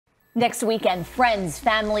Next weekend, friends,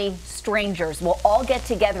 family, strangers will all get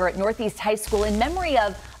together at Northeast High School in memory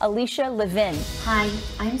of Alisha Levin. Hi,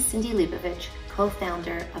 I'm Cindy Leibovich,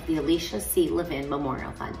 co-founder of the Alisha C. Levin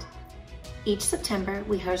Memorial Fund. Each September,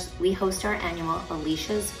 we host our annual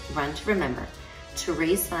Alisha's Run to Remember to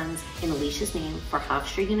raise funds in Alisha's name for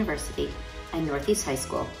Hofstra University and Northeast High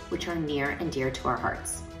School, which are near and dear to our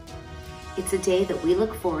hearts. It's a day that we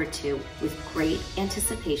look forward to with great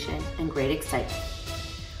anticipation and great excitement.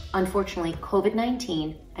 Unfortunately,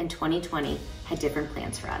 COVID-19 and 2020 had different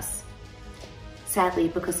plans for us. Sadly,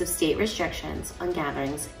 because of state restrictions on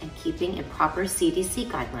gatherings and keeping in proper CDC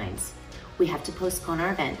guidelines, we have to postpone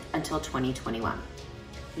our event until 2021.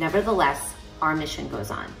 Nevertheless, our mission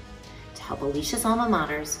goes on to help Alisha's alma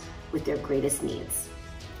maters with their greatest needs.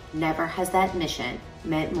 Never has that mission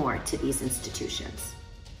meant more to these institutions.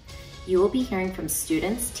 You will be hearing from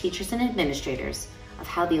students, teachers, and administrators of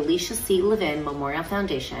how the Alisha C. Levin Memorial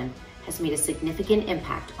Foundation has made a significant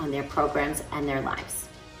impact on their programs and their lives.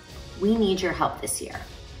 We need your help this year.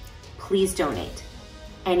 Please donate.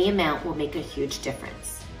 Any amount will make a huge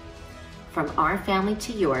difference. From our family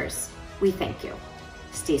to yours, we thank you.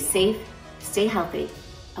 Stay safe, stay healthy,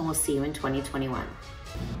 and we'll see you in 2021.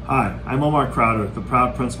 Hi, I'm Omar Crowder, the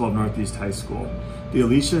proud principal of Northeast High School. The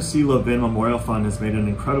Alisha C. Levin Memorial Fund has made an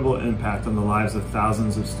incredible impact on the lives of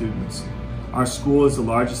thousands of students. Our school is the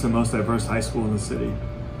largest and most diverse high school in the city.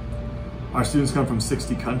 Our students come from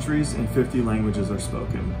 60 countries and 50 languages are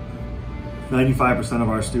spoken. 95% of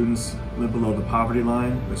our students live below the poverty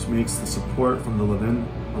line, which makes the support from the Levin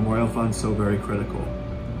Memorial Fund so very critical.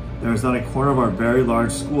 There is not a corner of our very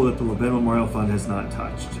large school that the Levin Memorial Fund has not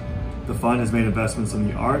touched. The fund has made investments in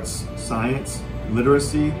the arts, science,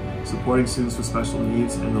 literacy, supporting students with special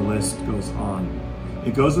needs, and the list goes on.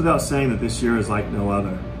 It goes without saying that this year is like no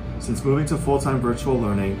other. Since moving to full-time virtual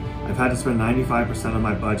learning, I've had to spend 95% of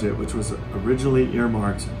my budget, which was originally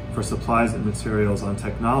earmarked for supplies and materials, on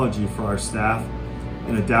technology for our staff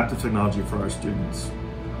and adaptive technology for our students.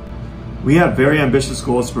 We have very ambitious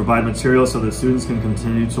goals to provide materials so that students can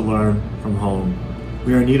continue to learn from home.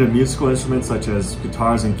 We are in need of musical instruments such as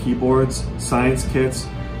guitars and keyboards, science kits,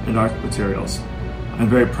 and art materials. I'm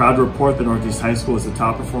very proud to report that Northeast High School is the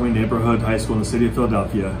top performing neighborhood high school in the city of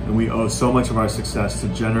Philadelphia, and we owe so much of our success to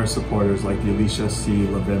generous supporters like the Alisha C.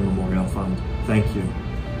 Levin Memorial Fund. Thank you.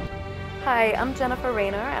 Hi, I'm Jennifer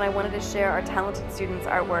Rayner, and I wanted to share our talented students'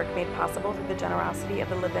 artwork made possible through the generosity of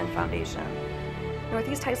the Levin Foundation.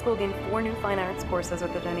 Northeast High School gained 4 new fine arts courses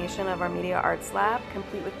with the donation of our Media Arts Lab,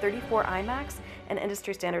 complete with 34 iMacs and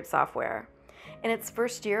industry standard software. In its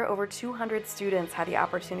first year, over 200 students had the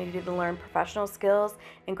opportunity to learn professional skills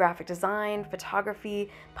in graphic design, photography,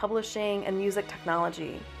 publishing, and music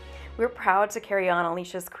technology. We're proud to carry on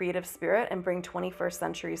Alisha's creative spirit and bring 21st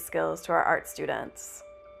century skills to our art students.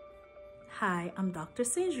 Hi, I'm Dr.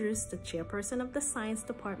 St-Just, the chairperson of the science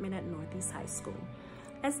department at Northeast High School.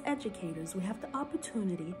 As educators, we have the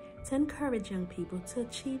opportunity to encourage young people to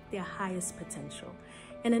achieve their highest potential.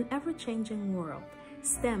 In an ever-changing world,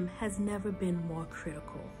 STEM has never been more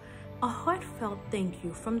critical. A heartfelt thank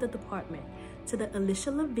you from the department to the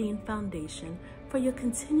Alisha Levin Foundation for your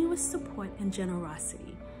continuous support and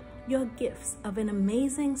generosity. Your gifts of an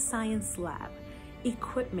amazing science lab,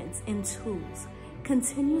 equipment, and tools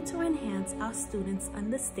continue to enhance our students'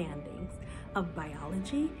 understandings of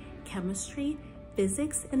biology, chemistry,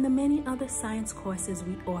 physics, and the many other science courses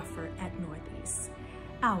we offer at Northeast.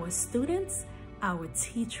 Our students, our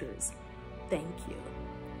teachers, thank you.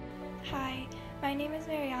 Hi, my name is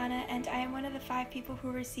Mariana, and I am one of the 5 people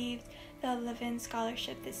who received the Levin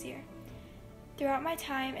Scholarship this year. Throughout my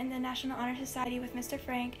time in the National Honor Society with Mr.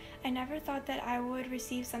 Frank, I never thought that I would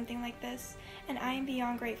receive something like this, and I am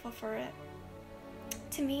beyond grateful for it.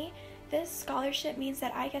 To me, this scholarship means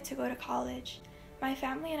that I get to go to college. My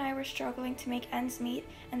family and I were struggling to make ends meet,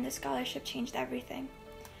 and this scholarship changed everything.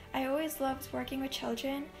 I always loved working with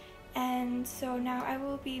children, and so now I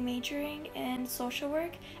will be majoring in social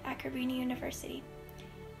work at Cabrini University.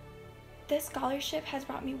 This scholarship has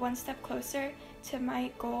brought me one step closer to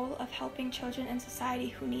my goal of helping children in society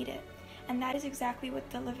who need it, and that is exactly what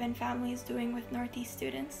the Levin family is doing with Northeast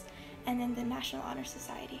students and in the National Honor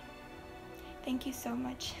Society. Thank you so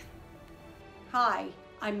much. Hi,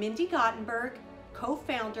 I'm Mindy Gottenberg,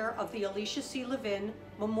 co-founder of the Alisha C. Levin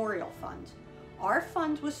Memorial Fund. Our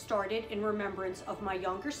fund was started in remembrance of my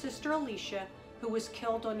younger sister Alisha, who was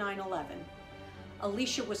killed on 9/11.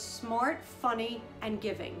 Alisha was smart, funny, and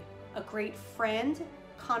giving, a great friend,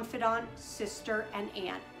 confidant, sister, and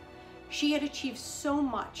aunt. She had achieved so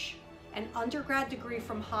much: an undergrad degree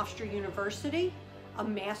from Hofstra University, a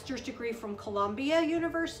master's degree from Columbia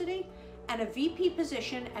University, and a VP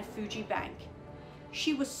position at Fuji Bank.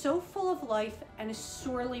 She was so full of life and is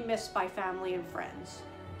sorely missed by family and friends.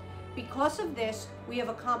 Because of this, we have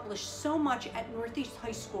accomplished so much at Northeast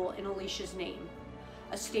High School in Alisha's name.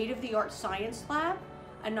 A state-of-the-art science lab,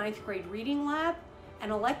 a 9th grade reading lab, an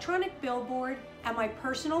electronic billboard, and my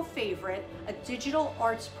personal favorite, a digital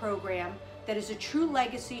arts program that is a true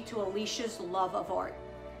legacy to Alisha's love of art.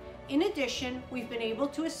 In addition, we've been able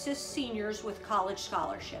to assist seniors with college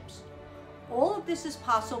scholarships. All of this is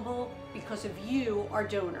possible because of you, our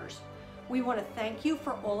donors. We want to thank you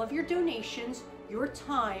for all of your donations, your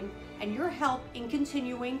time, and your help in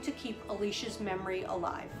continuing to keep Alisha's memory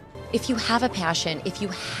alive. If you have a passion, if you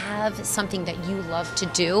have something that you love to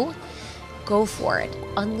do, go for it.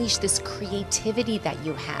 Unleash this creativity that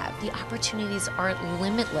you have. The opportunities are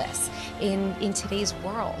limitless in today's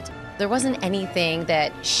world. There wasn't anything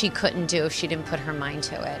that she couldn't do if she didn't put her mind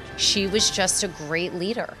to it. She was just a great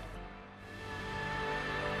leader.